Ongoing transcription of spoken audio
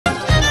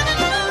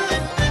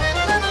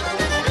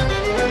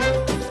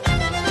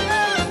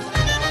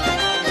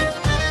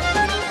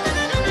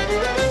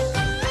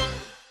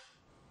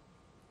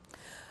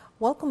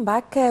Welcome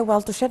back.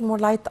 Well, to shed more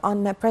light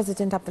on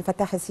President Abdel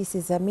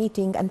al-Sisi's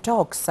meeting and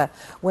talks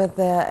with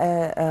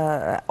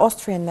the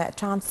Austrian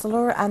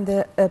Chancellor and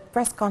the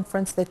press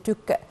conference that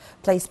took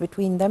place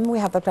between them, we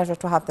have the pleasure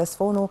to have this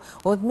phone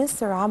with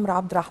Mr.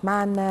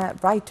 Rahman,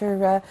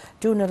 writer,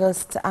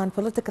 journalist and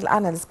political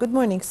analyst. Good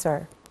morning,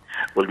 sir.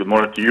 Well, good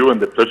morning to you,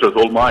 and the pleasure is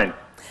all mine.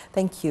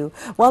 Thank you.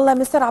 Well,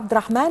 Mr.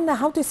 Rahman,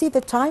 how do you see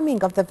the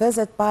timing of the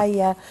visit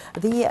by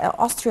the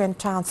Austrian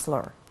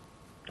Chancellor?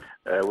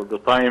 Well, the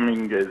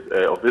timing is,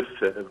 of this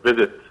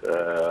visit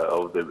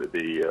of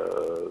the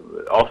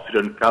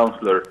Austrian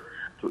Chancellor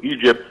to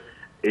Egypt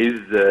is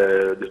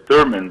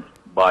determined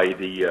by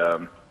the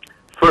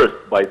first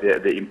by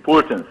the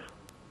importance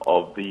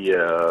of the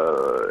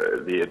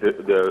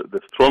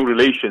strong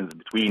relations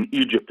between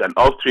Egypt and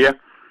Austria,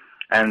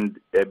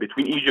 and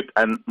between Egypt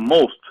and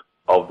most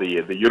of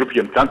the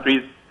European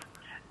countries,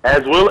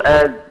 as well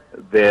as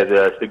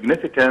the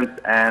significant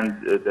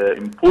and the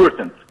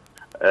important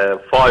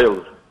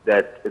files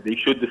that they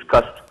should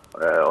discuss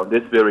on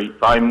this very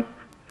time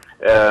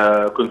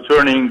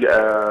concerning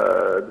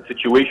the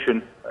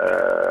situation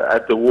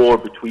at the war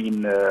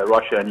between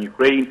Russia and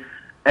Ukraine,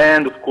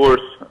 and of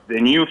course the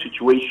new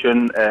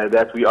situation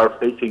that we are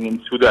facing in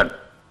Sudan.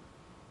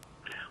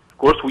 Of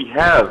course, we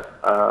have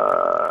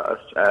a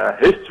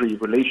history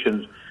of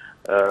relations,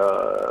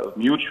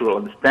 mutual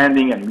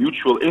understanding and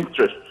mutual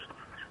interests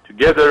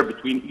together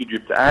between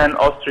Egypt and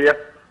Austria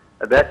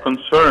that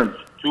concerns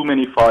too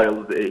many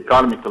files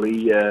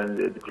economically,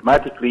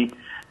 diplomatically,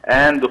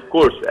 and of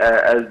course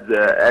at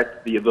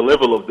the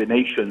level of the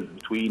nations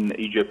between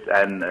Egypt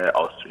and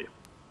Austria.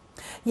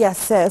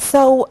 Yes,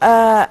 so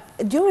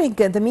during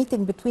the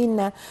meeting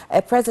between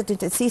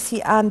President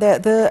Sisi and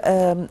the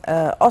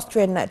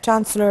Austrian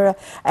Chancellor,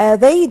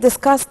 they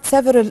discussed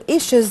several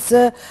issues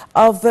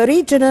of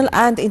regional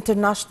and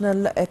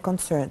international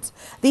concerns.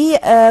 They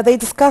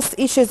discussed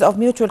issues of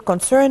mutual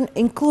concern,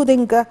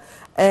 including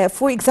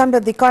for example,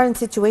 the current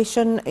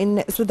situation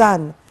in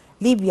Sudan,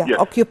 Libya, yes,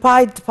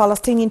 occupied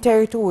Palestinian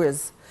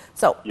territories.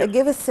 So, yes,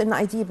 give us an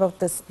idea about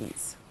this,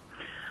 please.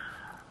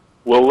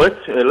 Well,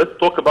 let's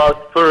talk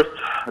about first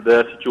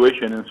the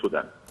situation in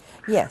Sudan.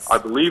 Yes. I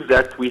believe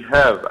that we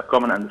have a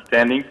common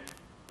understanding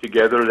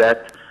together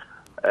that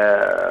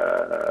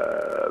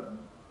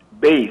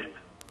based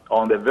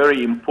on the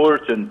very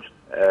important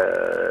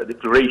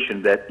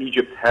declaration that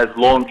Egypt has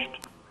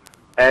launched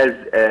as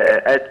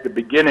at the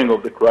beginning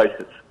of the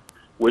crisis,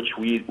 which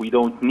we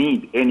don't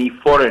need any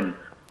foreign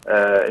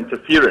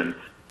interference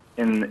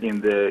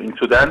in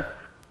Sudan,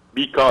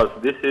 because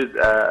this is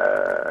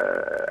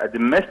a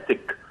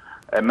domestic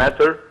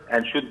matter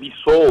and should be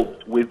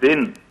solved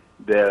within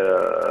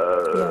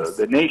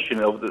the nation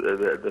of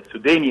the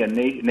Sudanian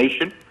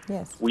nation.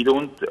 Yes. We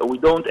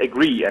don't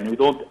agree and we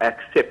don't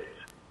accept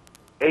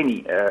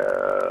any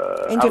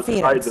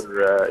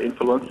outsider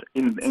influence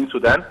in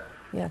Sudan.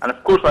 Yes. And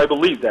of course, I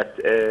believe that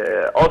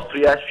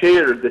Austria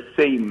shares the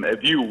same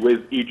view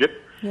with Egypt.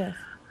 Yes.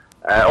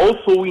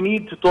 Also, we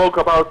need to talk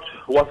about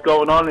what's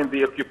going on in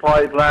the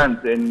occupied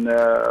land in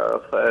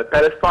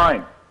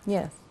Palestine.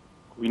 Yes.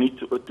 We need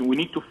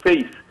to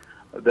face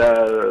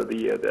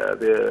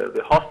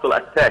the hostile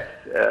attacks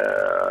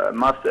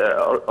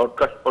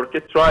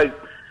orchestrated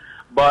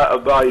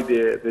by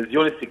the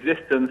Zionist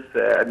existence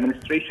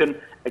administration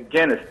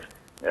against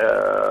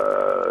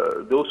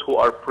those who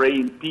are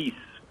praying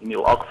peace in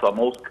Al-Aqsa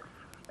Mosque,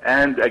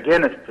 and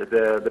against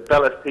the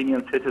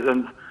Palestinian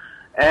citizens,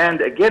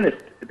 and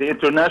against the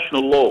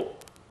international law.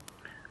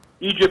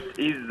 Egypt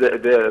is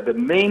the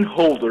main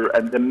holder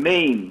and the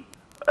main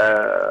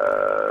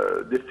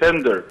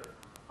defender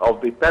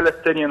of the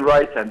Palestinian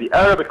rights and the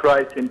Arabic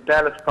rights in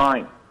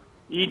Palestine.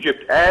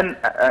 Egypt and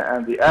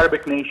the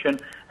Arabic nation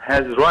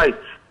has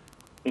rights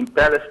in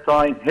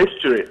Palestine,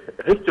 history,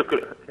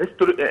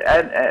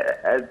 and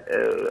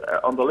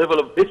on the level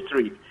of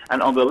history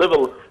and on the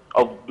level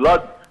of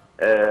blood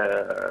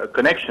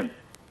connection.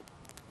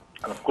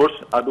 And of course,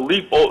 I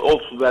believe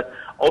also that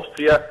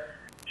Austria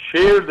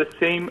share the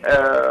same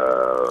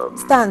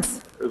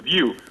stance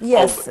view,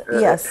 yes,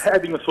 of yes,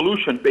 having a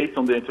solution based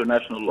on the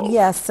international law.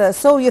 Yes,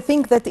 so you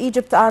think that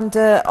Egypt and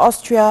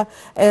Austria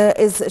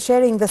is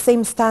sharing the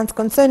same stance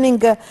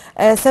concerning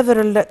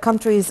several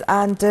countries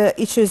and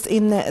issues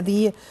in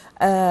the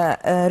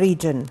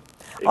region.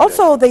 Exactly.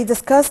 Also, they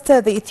discussed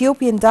the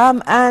Ethiopian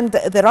dam and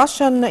the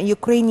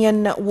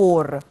Russian-Ukrainian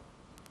war.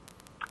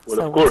 Well,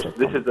 So of course,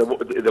 this is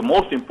the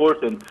most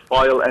important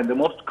file and the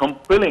most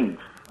compelling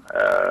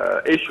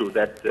issue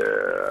that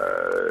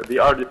they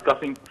are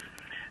discussing.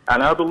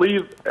 And I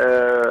believe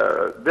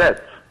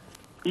that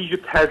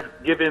Egypt has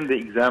given the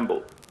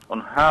example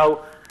on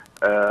how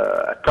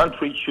a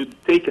country should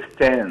take a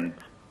stand,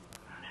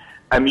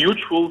 a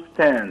mutual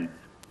stand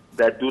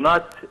that do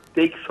not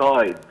take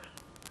sides,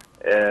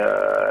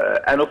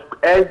 and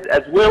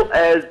as well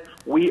as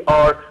we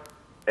are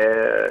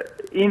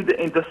in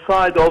the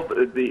side of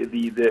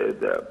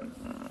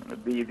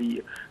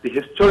the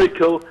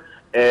historical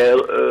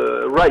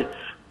rights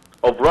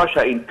of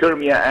Russia in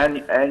Crimea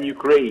and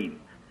Ukraine,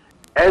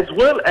 as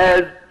well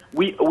as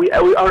we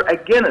are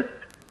against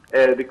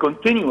the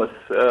continuous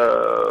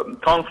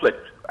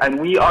conflict, and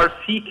we are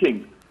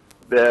seeking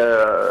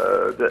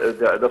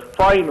the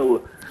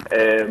final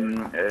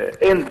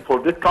end for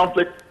this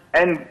conflict,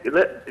 and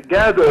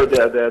gather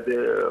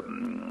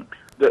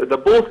the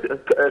both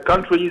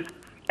countries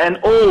and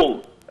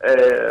all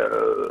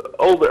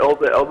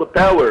the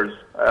powers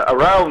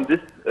around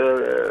this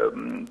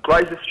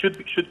crisis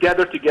should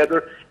gather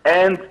together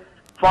and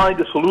find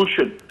a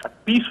solution, a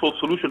peaceful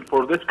solution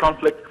for this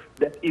conflict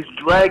that is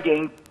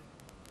dragging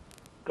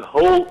the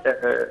whole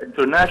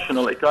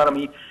international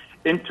economy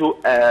into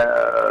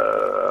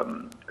a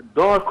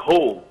dark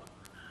hole.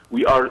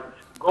 We are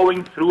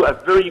going through a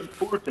very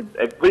important,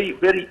 a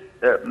very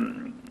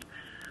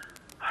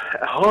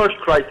harsh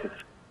crisis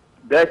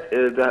that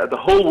the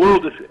whole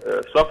world is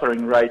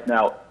suffering right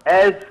now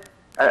as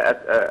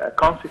a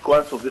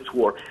consequence of this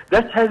war.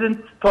 That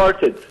hasn't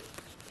started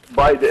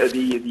by the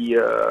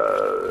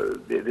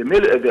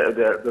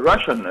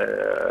Russian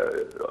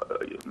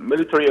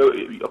military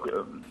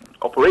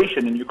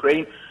operation in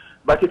Ukraine,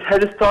 but it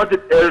has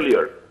started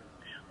earlier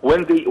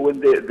when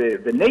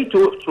the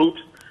NATO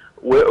troops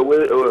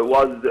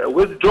was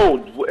withdrawn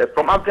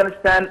from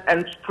Afghanistan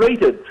and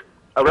traded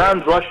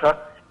around Russia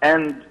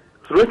and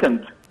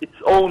threatened its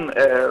own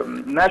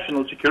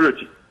national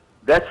security.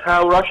 That's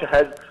how Russia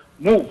has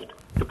moved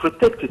to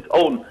protect its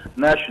own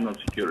national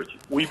security.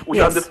 We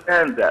Yes.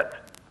 understand that.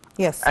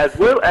 Yes. As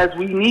well as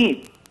we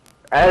need,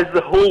 as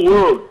the whole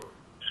world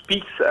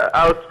speaks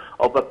out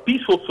of a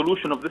peaceful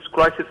solution of this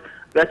crisis,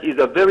 that is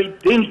a very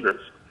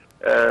dangerous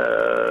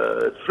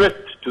threat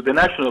to the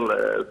national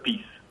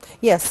peace.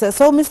 Yes.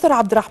 So, Mr.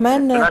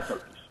 Abdurrahman. International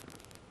peace.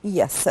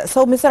 Yes.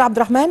 So, Mr.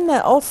 Abdurrahman,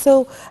 also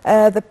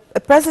the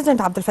President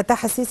Abdel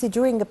Fattah al-Sisi,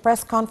 during a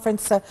press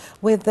conference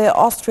with the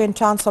Austrian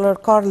Chancellor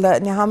Karl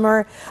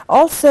Nehammer,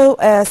 also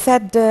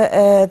said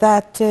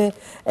that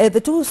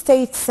the two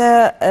states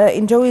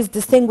enjoys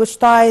distinguished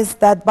ties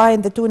that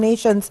bind the two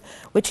nations,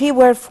 which he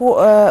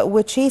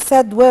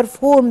said were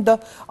formed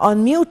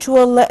on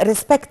mutual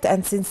respect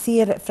and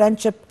sincere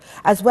friendship,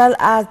 as well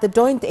as the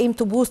joint aim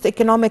to boost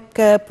economic,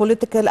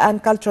 political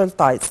and cultural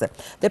ties.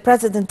 The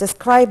President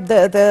described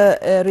the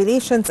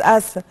relations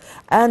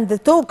and the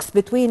talks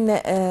between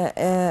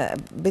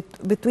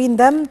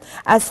them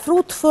as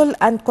fruitful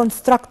and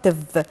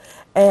constructive,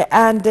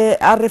 and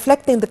are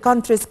reflecting the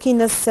country's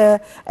keenness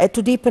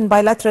to deepen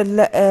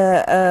bilateral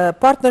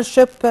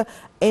partnership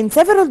in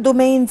several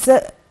domains,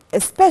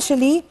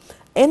 especially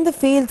in the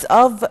fields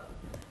of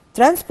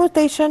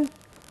transportation,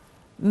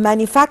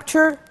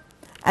 manufacture,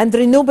 and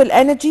renewable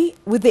energy,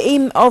 with the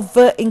aim of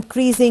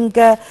increasing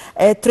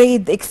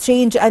trade,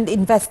 exchange and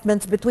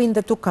investments between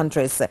the two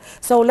countries.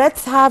 So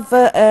let's have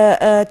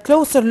a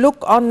closer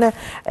look on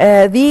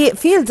the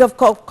fields of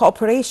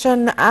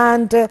cooperation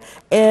and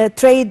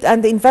trade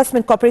and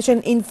investment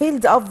cooperation in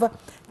fields of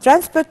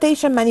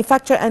transportation,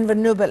 manufacture and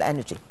renewable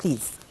energy,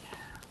 please.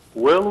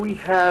 Well, we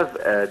have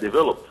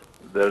developed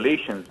the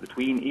relations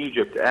between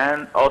Egypt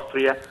and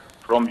Austria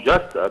from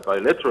just a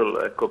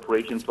bilateral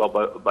cooperation to a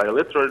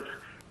bilateral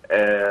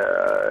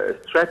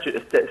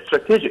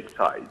strategic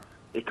side,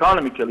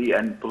 economically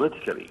and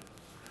politically.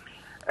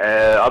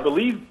 I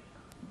believe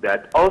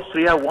that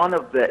Austria, one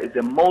of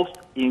the most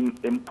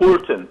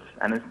important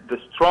and is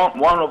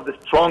one of the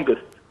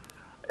strongest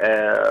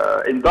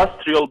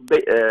industrial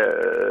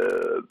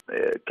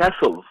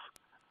castles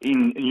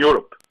in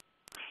Europe.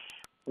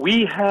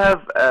 We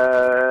have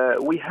a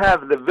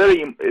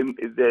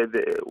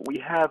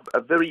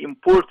very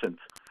important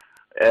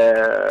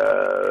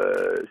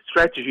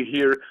strategy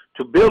here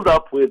to build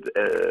up with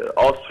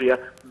Austria,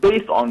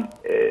 based on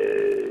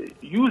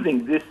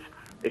using this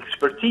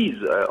expertise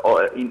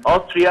in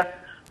Austria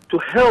to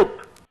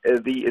help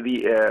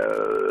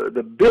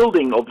the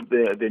building of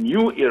the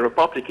new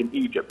republic in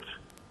Egypt.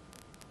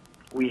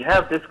 We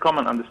have this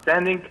common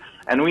understanding,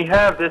 and we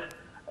have this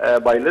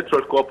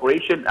bilateral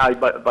cooperation,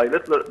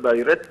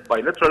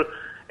 bilateral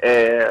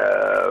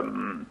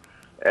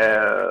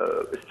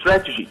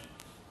strategy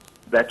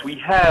that we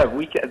have.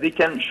 They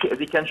can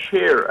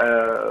share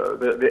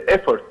the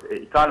effort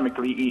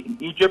economically in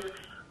Egypt.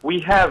 We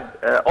have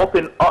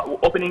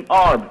opening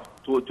arms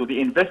to the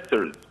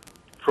investors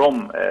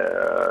from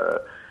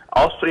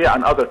Austria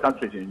and other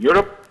countries in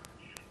Europe,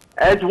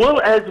 as well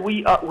as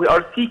we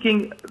are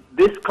seeking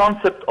this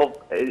concept of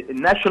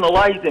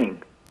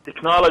nationalizing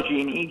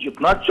technology in Egypt,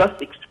 not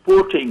just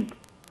exporting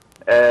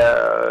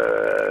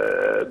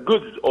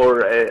goods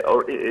or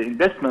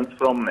investments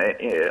from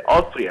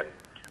Austria.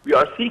 We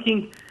are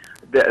seeking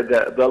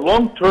the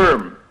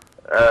long-term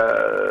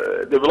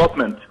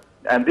development,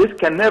 and this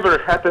can never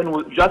happen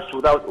with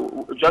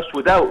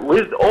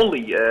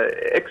only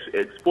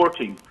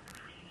exporting,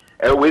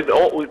 with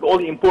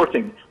only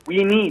importing.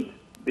 We need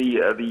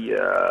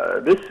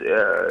this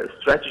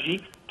strategy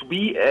to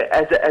be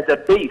as a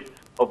base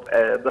of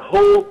the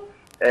whole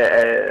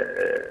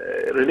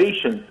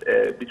relations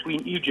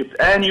between Egypt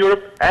and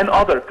Europe and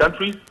other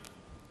countries.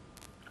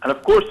 And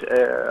of course,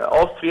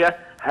 Austria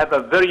have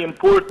a very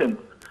important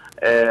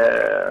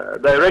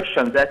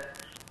direction that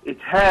it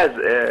has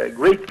a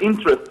great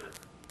interest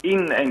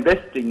in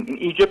investing in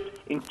Egypt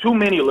in too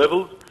many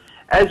levels,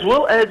 as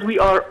well as we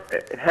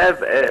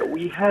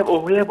have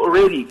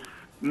already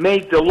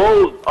made the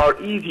laws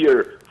are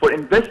easier for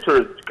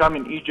investors to come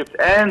in Egypt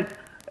and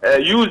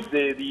use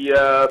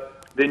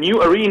the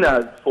new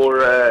arenas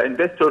for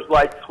investors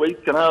like Suez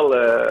Canal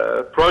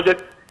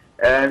project,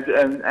 and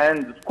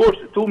of course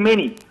too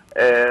many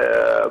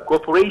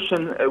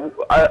cooperation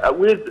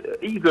with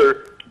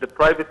either the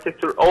private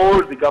sector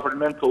or the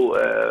governmental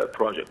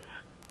projects.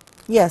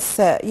 Yes,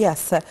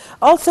 yes.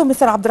 Also,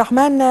 Mr.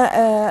 Abdurrahman,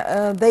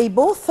 they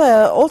both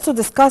also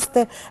discussed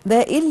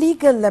the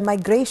illegal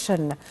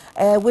migration,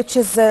 which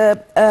is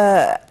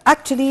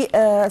actually,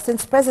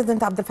 since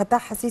President Abdel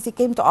Fattah al-Sisi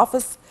came to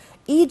office,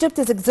 Egypt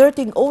is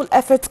exerting all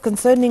efforts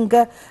concerning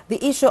the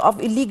issue of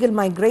illegal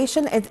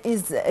migration and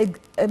is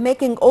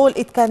making all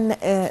it can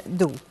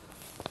do.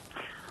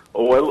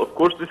 Well, of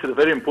course, this is a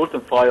very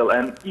important file,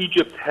 and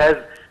Egypt has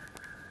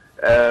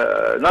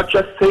not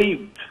just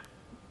saved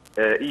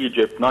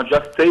Egypt, not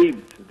just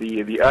saved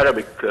the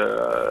Arabic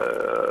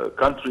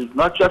countries,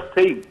 not just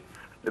saved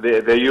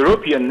the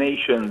European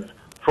nations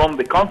from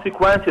the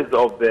consequences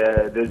of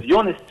the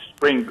Zionist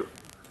spring,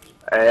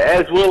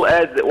 as well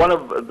as one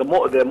of the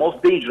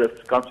most dangerous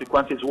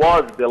consequences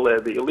was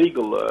the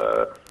illegal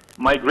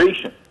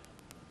migration.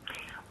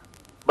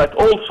 But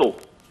also,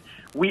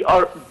 we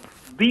are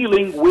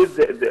dealing with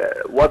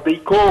what they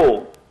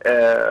call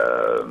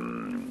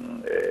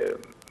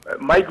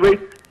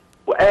migrate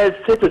as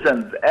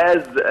citizens,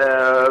 as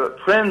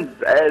friends,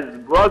 as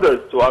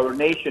brothers to our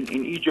nation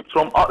in Egypt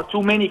from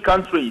too many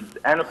countries.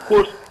 And of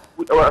course,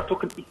 we are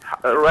talking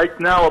right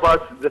now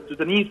about the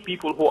Sudanese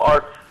people who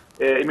are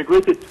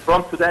immigrated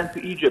from Sudan to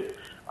Egypt,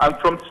 and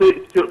from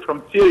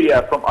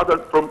Syria, from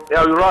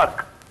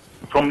Iraq,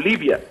 from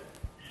Libya.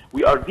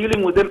 We are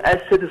dealing with them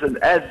as citizens,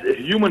 as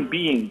human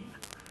beings.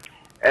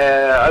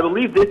 I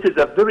believe this is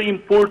a very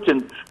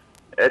important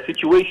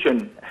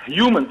situation,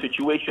 human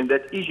situation,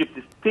 that Egypt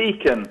is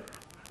taken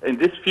in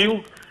this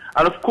field.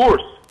 And of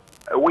course,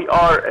 we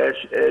are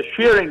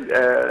sharing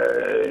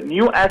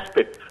new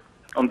aspects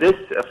on this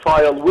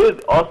file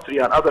with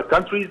Austria and other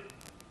countries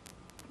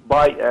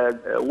by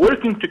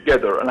working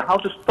together on how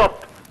to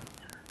stop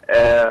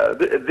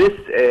this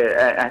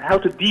and how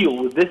to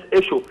deal with this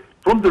issue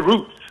from the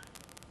roots,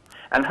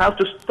 and how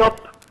to stop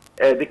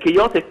the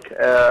chaotic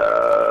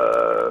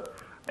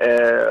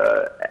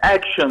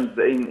actions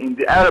in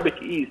the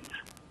Arabic East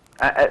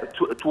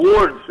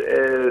towards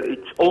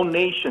its own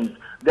nations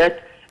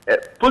that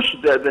push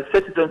the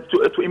citizens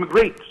to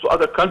immigrate to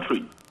other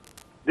countries.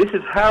 This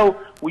is how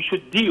we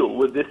should deal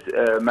with this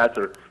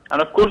matter.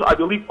 And of course, I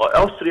believe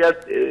Austria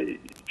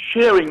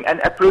sharing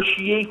and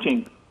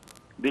appreciating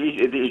the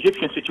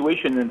Egyptian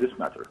situation in this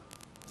matter.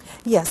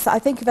 Yes, I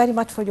thank you very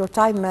much for your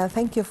time.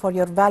 Thank you for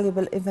your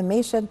valuable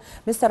information.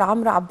 Mr.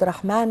 Amr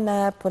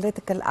Abdurrahman,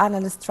 political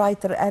analyst,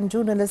 writer and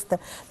journalist,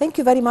 thank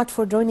you very much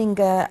for joining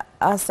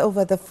us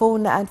over the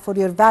phone and for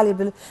your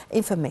valuable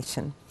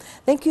information.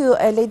 Thank you,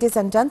 ladies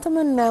and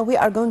gentlemen. We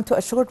are going to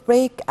a short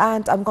break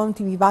and I'm going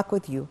to be back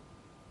with you.